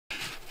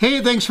Hey,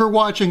 thanks for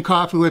watching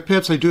Coffee with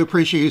Pips. I do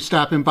appreciate you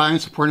stopping by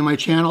and supporting my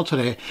channel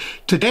today.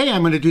 Today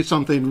I'm going to do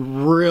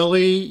something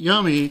really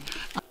yummy.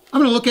 I'm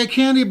going to look at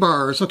candy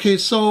bars. Okay,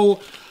 so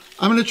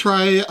I'm going to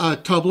try a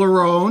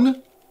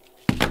Toblerone.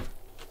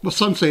 Well,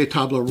 some say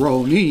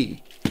Toblerone,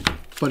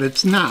 but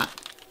it's not,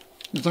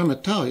 because I'm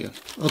Italian.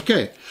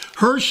 Okay,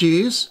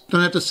 Hersheys.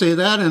 Don't have to say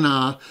that in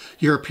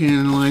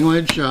European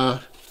language.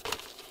 Let's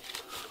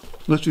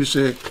just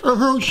say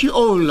Hershey's.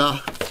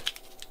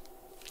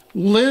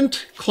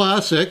 Lindt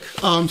Classic.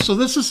 So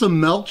this is the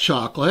milk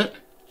chocolate,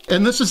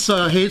 and this is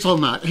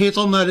hazelnut.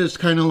 Hazelnut is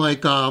kind of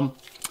like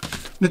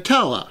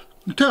Nutella.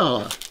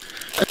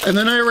 And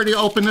then I already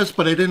opened this,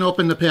 but I didn't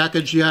open the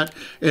package yet.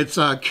 It's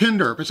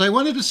Kinder, because I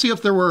wanted to see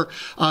if there were,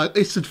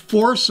 they said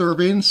 4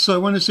 servings, so I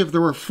wanted to see if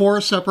there were 4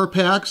 separate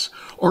packs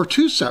or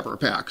 2 separate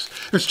packs.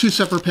 There's 2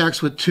 separate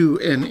packs with 2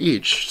 in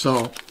each,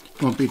 so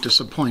won't be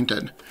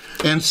disappointed.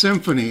 And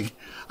Symphony.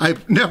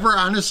 I've never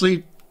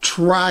honestly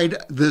tried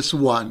this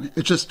one.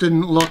 It just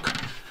didn't look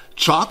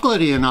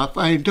chocolatey enough.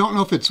 I don't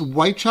know if it's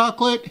white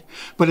chocolate,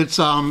 but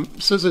it's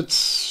says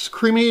it's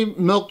creamy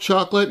milk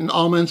chocolate and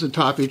almonds and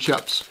toffee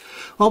chips.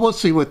 Well, we'll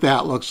see what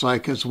that looks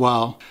like as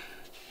well.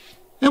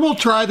 And we'll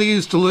try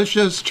these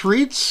delicious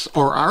treats,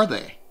 or are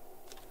they?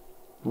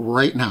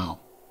 Right now.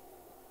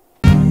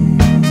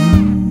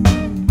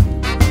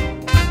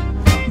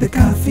 The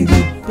Coffee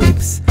with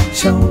Pips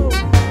Show,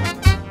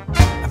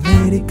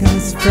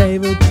 America's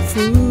favorite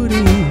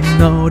foodie.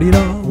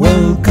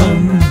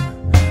 Welcome,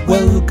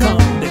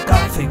 the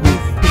Coffee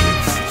with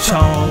Pips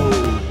Show.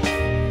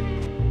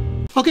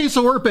 Okay,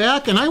 so we're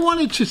back, and I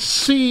wanted to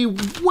see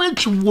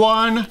which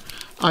one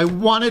I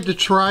wanted to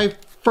try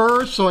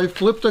first, so I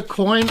flipped a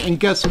coin, and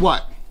guess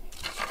what?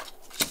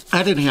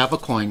 I didn't have a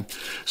coin,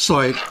 so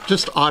I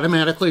just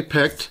automatically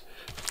picked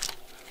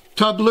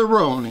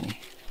Toblerone.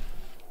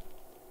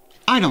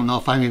 I don't know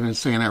if I'm even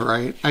saying it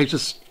right. I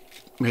just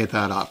made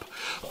that up.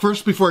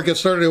 First, before I get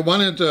started, I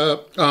wanted to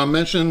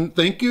mention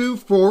thank you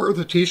for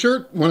the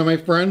t-shirt. One of my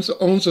friends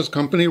owns this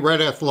company, Red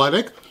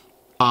Athletic.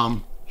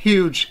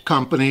 Huge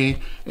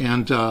company,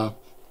 and I'm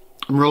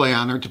really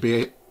honored to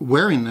be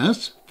wearing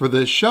this for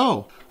this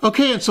show.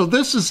 Okay, and so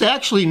this is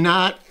actually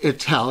not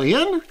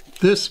Italian.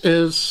 This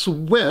is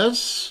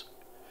Swiss.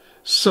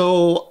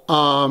 So,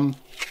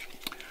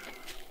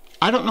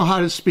 I don't know how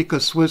to speak a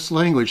Swiss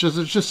language. Is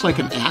it just like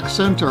an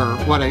accent or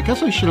what? I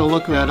guess I should have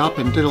looked that up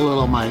and did a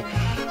little of my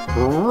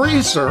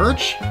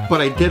research,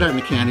 but I did on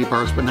the candy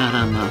bars, but not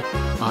on the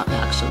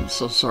accents,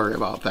 so sorry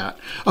about that.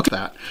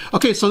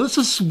 Okay, so this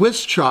is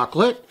Swiss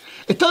chocolate.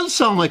 It does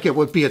sound like it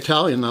would be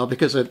Italian though,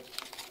 because it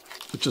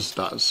just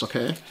does,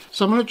 okay?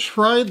 So I'm gonna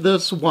try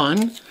this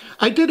one.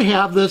 I did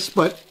have this,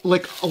 but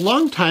like a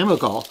long time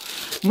ago.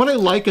 What I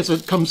like is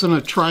it comes in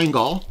a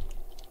triangle,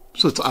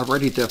 so it's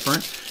already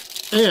different,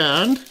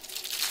 and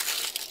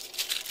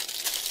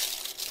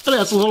it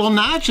has little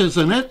notches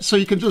in it, so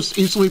you can just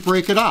easily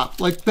break it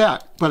up like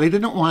that. But I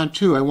didn't want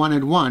 2, I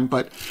wanted 1,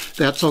 but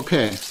that's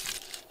okay.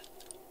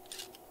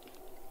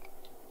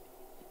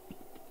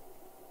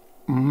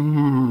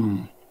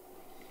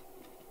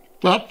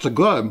 That's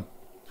good.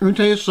 It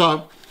tastes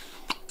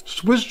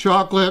Swiss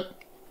chocolate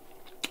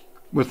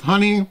with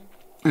honey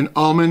and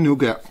almond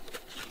nougat.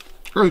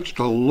 It's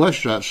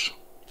delicious.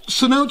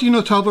 So now do you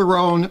know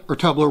Toblerone or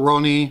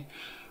Toblerone?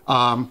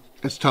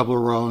 It's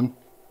Toblerone.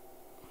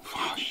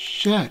 Oh,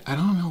 shit, I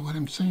don't know what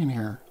I'm saying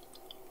here.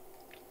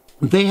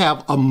 They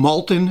have a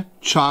molten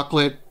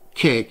chocolate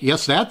cake.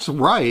 Yes, that's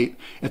right.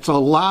 It's a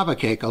lava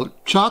cake, a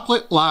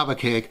chocolate lava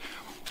cake,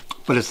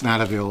 but it's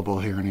not available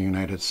here in the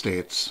United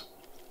States.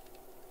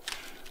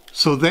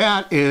 So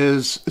that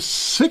is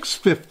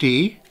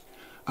 $6.50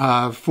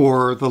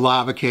 for the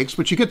lava cakes,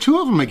 but you get 2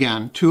 of them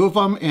again. 2 of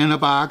them in a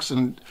box,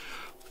 and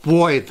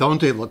boy,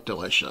 don't they look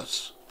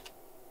delicious.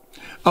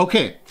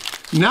 Okay,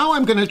 now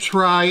I'm not going to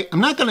try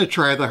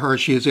the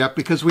Hersheys yet,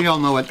 because we all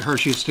know what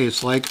Hersheys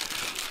tastes like.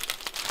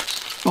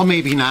 Well,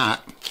 maybe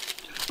not.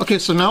 Okay,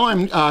 so now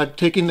I'm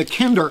taking the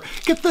Kinder.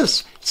 Get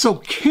this,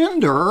 so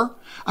Kinder,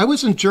 I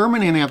was in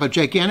Germany and I have a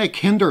gigantic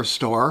Kinder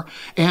store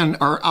and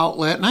our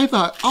outlet, and I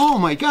thought, oh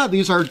my God,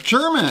 these are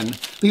German.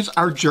 These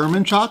are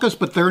German chocolates,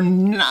 but they're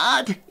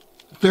not.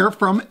 They're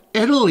from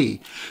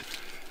Italy.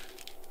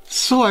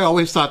 So I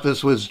always thought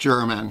this was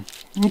German.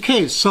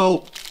 Okay,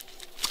 so,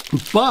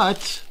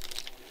 but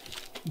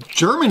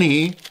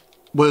Germany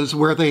was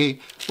where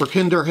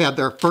Kinder had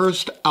their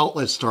first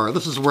outlet store.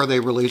 This is where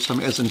they released them,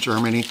 as in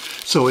Germany.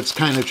 So it's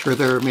kind of true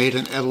they're made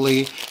in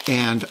Italy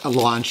and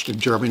launched in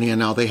Germany, and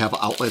now they have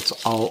outlets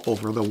all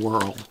over the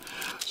world.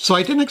 So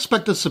I didn't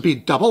expect this to be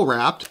double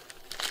wrapped.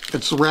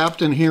 It's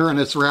wrapped in here and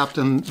it's wrapped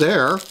in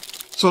there,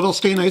 so it'll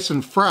stay nice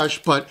and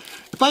fresh. But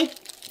if I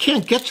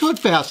can't get to it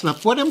fast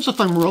enough, what happens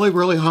if I'm really,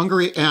 really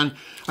hungry and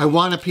I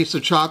want a piece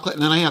of chocolate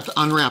and then I have to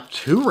unwrap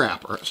 2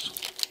 wrappers?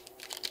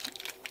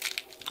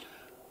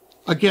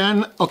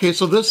 Again, okay,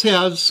 so this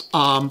has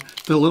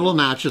the little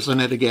notches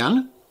in it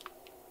again.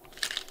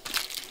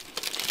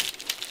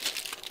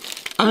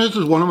 And this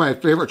is one of my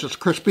favorites. It's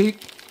crispy,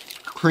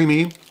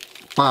 creamy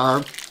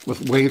bar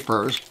with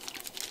wafers.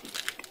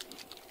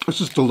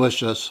 This is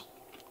delicious.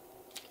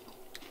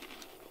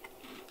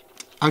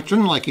 I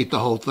shouldn't like eat the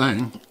whole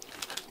thing.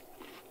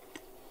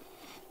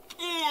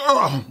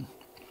 Ugh.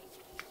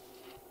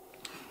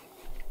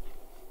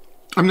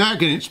 I'm not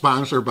getting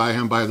sponsored by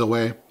him, by the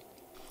way.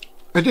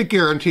 I did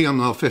guarantee him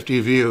though 50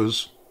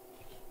 views.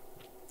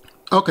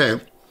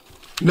 Okay,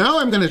 now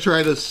I'm going to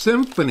try the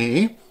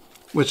Symphony,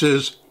 which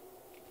is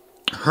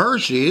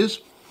Hersheys.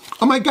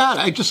 Oh my God,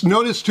 I just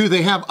noticed too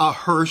they have a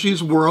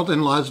Hersheys World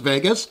in Las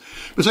Vegas.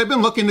 Because I've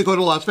been looking to go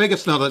to Las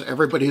Vegas now that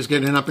everybody's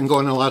getting up and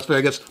going to Las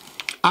Vegas.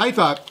 I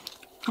thought,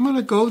 I'm going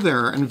to go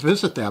there and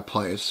visit that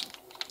place.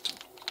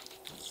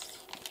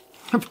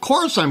 Of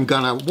course I'm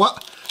gonna.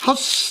 What? How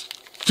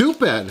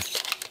stupid.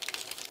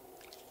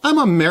 I'm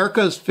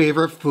America's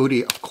favorite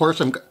foodie. Of course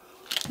I'm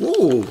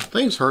Ooh,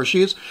 thanks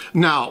Hersheys.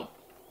 Now,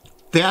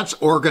 that's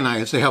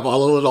organized. They have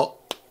all the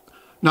little...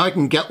 Now I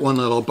can get one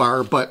little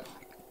bar, but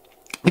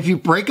if you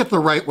break it the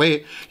right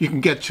way, you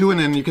can get two, and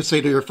then you can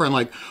say to your friend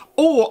like,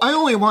 oh, I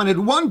only wanted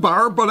one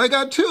bar, but I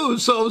got two,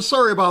 so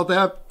sorry about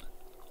that.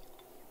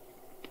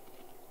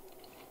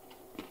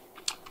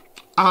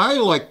 I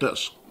like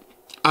this.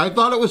 I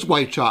thought it was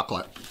white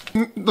chocolate.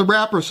 The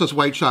wrapper says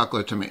white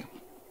chocolate to me.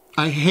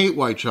 I hate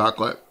white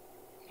chocolate.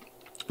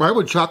 Why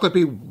would chocolate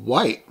be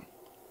white?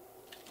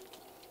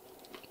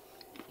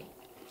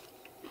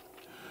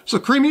 So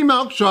creamy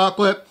milk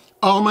chocolate,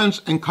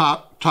 almonds, and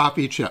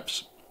toffee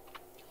chips.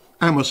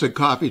 I almost said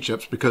coffee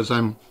chips because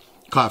I'm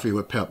coffee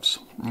with pips.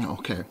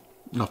 Okay.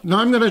 Now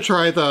I'm going to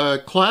try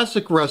the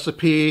classic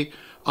recipe,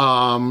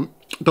 the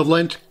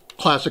Lindt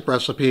classic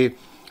recipe,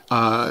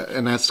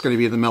 and that's going to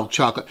be the milk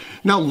chocolate.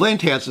 Now,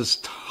 Lindt has this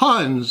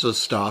tons of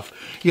stuff.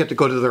 You have to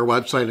go to their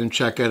website and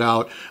check it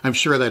out. I'm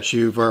sure that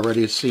you've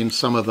already seen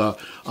some of the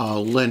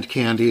Lindt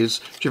candies.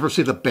 Did you ever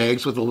see the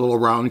bags with the little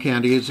round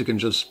candies? You can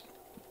just,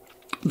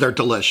 they're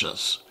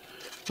delicious.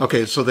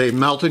 Okay, so they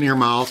melt in your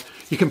mouth.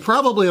 You can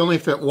probably only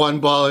fit one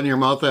ball in your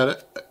mouth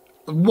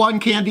one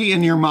candy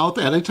in your mouth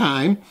at a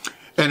time.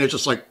 And it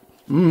just like,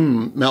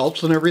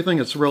 melts and everything.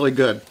 It's really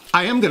good.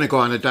 I am going to go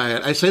on a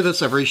diet. I say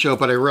this every show,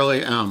 but I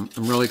really am.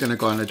 I'm really going to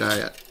go on a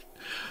diet.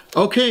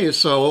 Okay,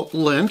 so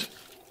Lindt,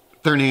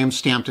 their name's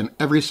stamped in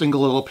every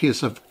single little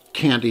piece of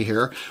candy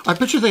here. I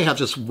bet you they have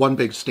just one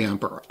big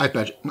stamper. I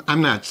bet you.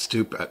 I'm not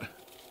stupid.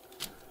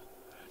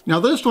 Now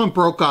this one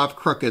broke off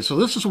crooked, so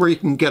this is where you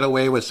can get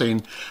away with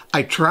saying,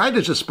 I tried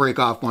to just break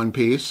off one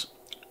piece.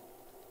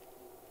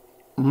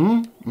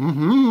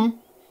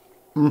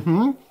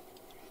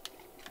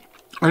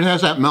 It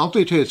has that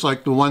melty taste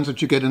like the ones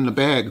that you get in the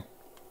bag.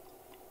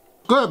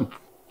 Good.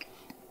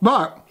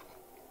 But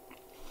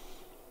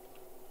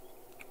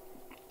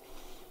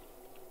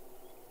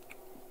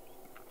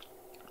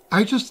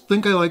I just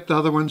think I like the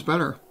other ones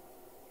better.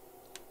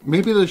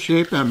 Maybe the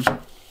shape and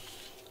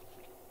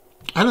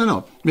I don't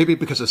know. Maybe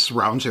because it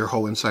surrounds your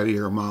whole inside of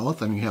your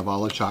mouth and you have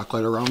all the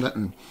chocolate around it,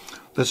 and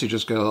this you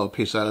just get a little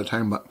piece at a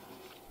time. But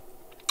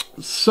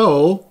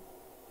so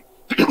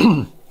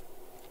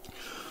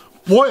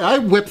boy, I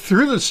whipped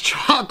through this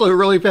chocolate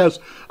really fast.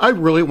 I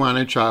really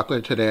wanted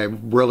chocolate today. I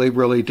really,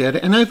 really did.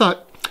 And I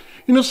thought,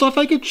 you know, so if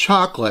I get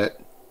chocolate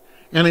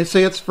and I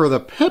say it's for the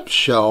Pip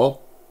show,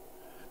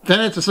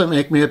 then it doesn't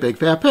make me a big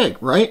fat pig,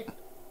 right?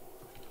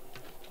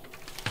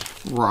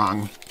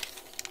 Wrong.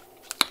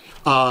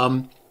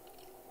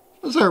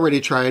 As I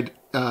already tried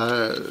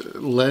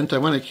Lindt, I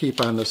want to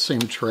keep on the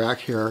same track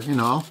here, you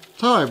know.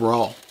 That's how I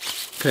roll.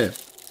 Okay.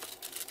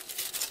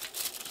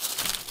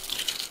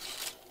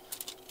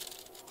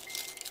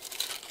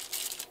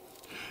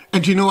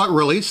 And do you know what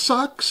really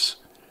sucks?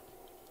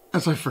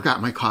 As I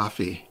forgot my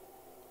coffee.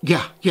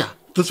 Yeah,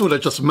 this would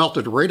have just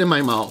melted right in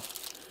my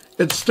mouth.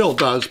 It still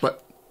does,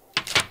 but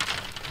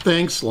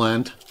thanks,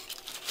 Lindt.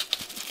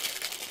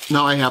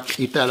 Now I have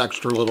to eat that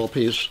extra little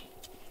piece.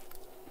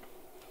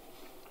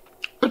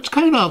 It's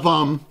kind of,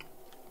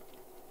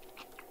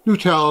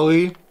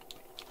 Nutella-y.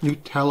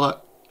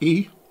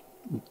 Nutella-y?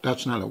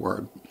 That's not a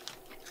word.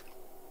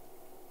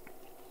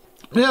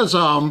 It has,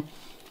 a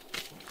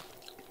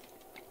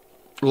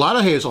lot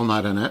of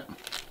hazelnut in it.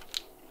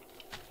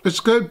 It's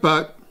good,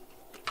 but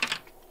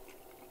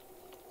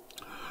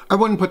I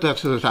wouldn't put that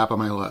to the top of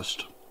my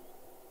list.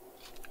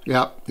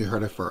 Yep, you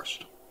heard it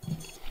first.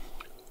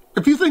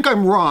 If you think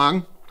I'm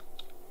wrong,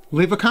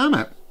 leave a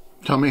comment.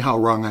 Tell me how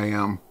wrong I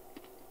am.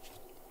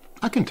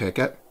 I can take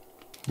it.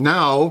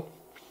 Now,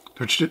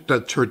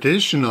 the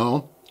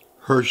traditional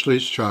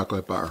Hersheys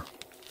chocolate bar.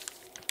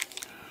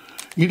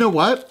 You know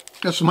what?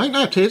 This might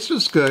not taste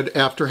as good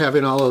after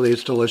having all of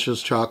these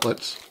delicious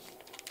chocolates.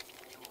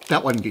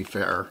 That wouldn't be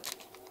fair.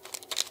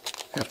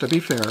 Have to be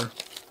fair.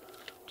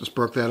 Just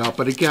broke that out.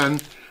 But again,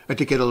 I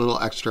did get a little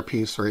extra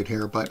piece right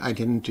here, but I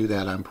didn't do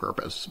that on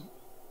purpose.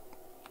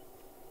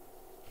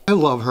 I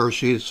love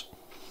Hersheys.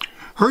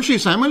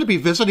 Hersheys, I'm going to be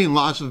visiting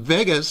Las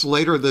Vegas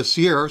later this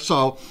year,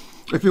 so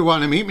if you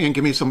want to meet me and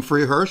give me some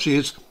free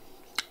Hersheys,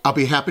 I'll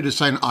be happy to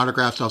sign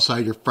autographs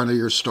outside your front of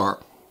your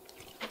store.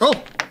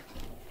 Oh,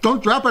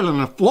 don't drop it on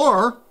the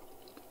floor.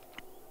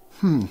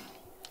 You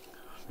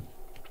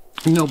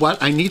know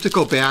what? I need to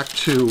go back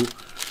to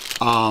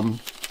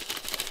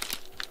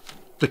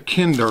the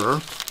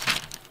Kinder.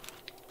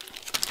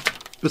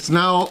 It's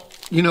now,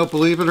 you know,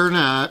 believe it or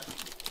not,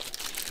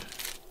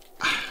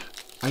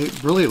 I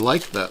really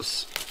like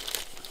this.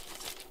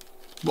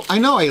 Well, I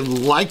know I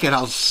like it,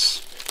 how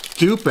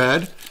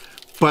stupid,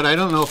 but I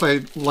don't know if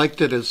I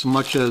liked it as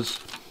much as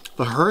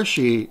the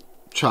Hershey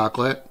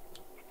chocolate.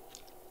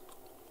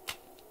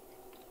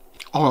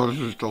 Oh, this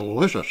is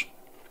delicious.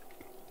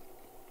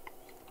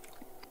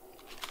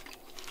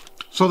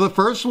 So the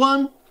first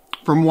one,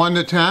 from 1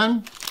 to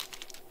 10,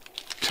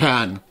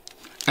 10.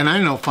 And I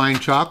know fine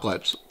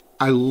chocolates.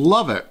 I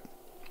love it.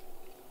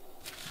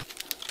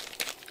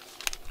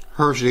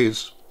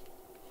 Hersheys.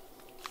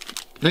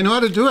 They know how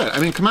to do it. I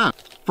mean, come on.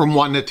 From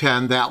 1 to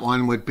 10, that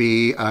one would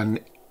be an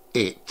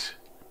 8.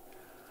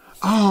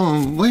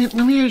 Oh, wait,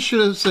 maybe I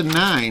should have said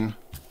 9.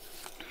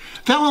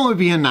 That one would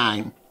be a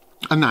 9.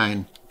 A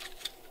 9.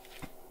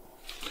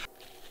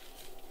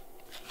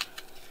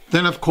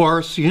 Then, of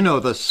course, you know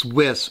the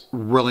Swiss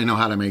really know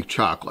how to make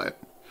chocolate.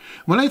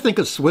 When I think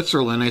of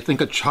Switzerland, I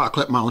think of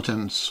chocolate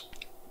mountains.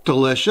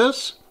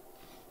 Delicious.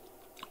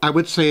 I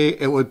would say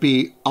it would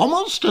be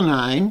almost a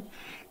 9.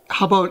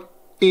 How about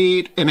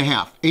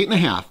 8.5?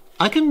 8.5.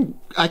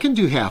 I can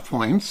do half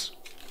points.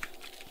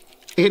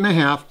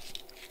 8.5.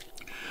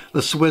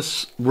 The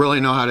Swiss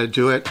really know how to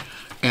do it,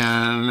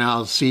 and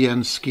I'll see you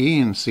in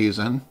skiing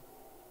season.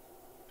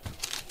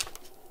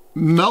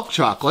 Milk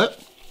chocolate,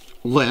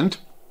 Lindt,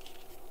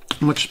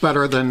 much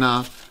better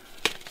than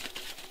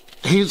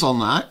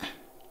hazelnut.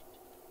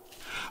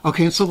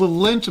 Okay, so the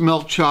Lindt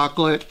milk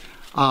chocolate,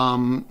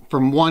 from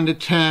 1 to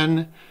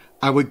 10,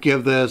 I would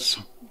give this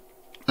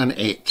an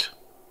 8.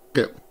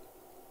 Okay.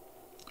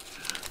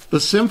 The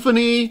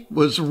Symphony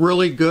was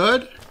really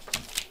good.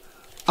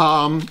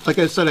 Like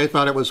I said, I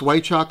thought it was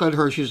white chocolate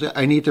Hershey's.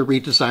 I need to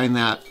redesign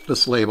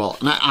this label.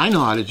 And I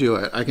know how to do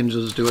it. I can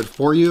just do it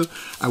for you.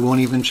 I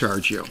won't even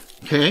charge you.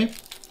 Okay?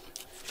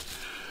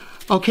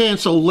 Okay, and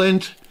so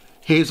Lindt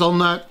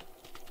hazelnut,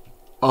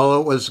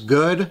 oh, it was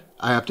good.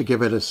 I have to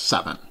give it a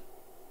 7.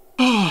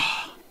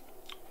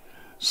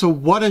 So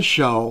what a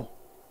show.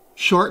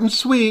 Short and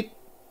sweet.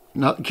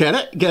 No, get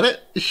it? Get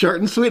it? Short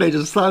and sweet. I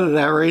just thought of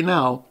that right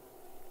now.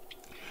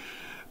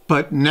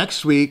 But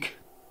next week,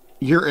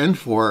 you're in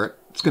for it.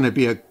 It's going to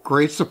be a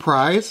great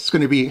surprise. It's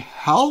going to be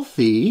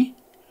healthy.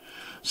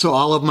 So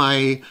all of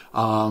my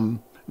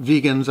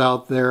vegans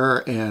out there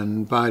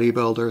and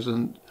bodybuilders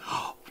and...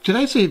 Did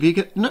I say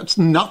vegan? No, it's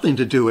nothing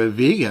to do with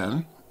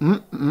vegan.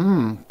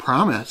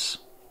 Promise.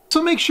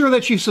 So make sure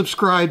that you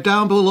subscribe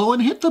down below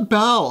and hit the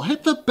bell.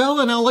 Hit the bell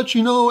and I'll let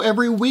you know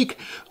every week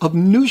of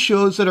new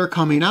shows that are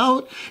coming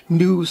out,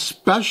 new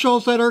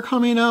specials that are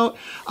coming out.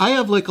 I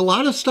have like a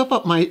lot of stuff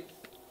up my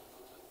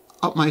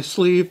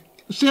sleeve.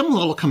 See, I'm a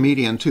little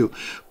comedian too,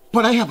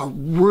 but I have a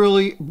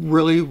really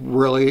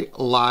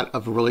lot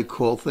of really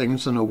cool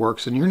things in the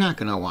works and you're not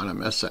going to want to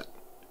miss it.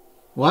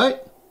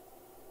 What?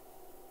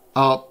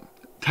 Oh,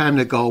 time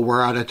to go.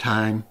 We're out of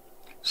time.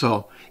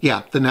 So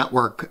yeah, the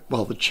network,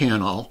 well, the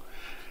channel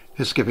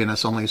is giving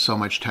us only so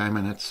much time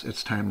and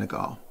it's time to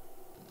go.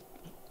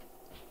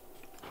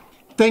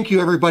 Thank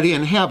you everybody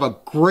and have a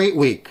great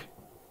week.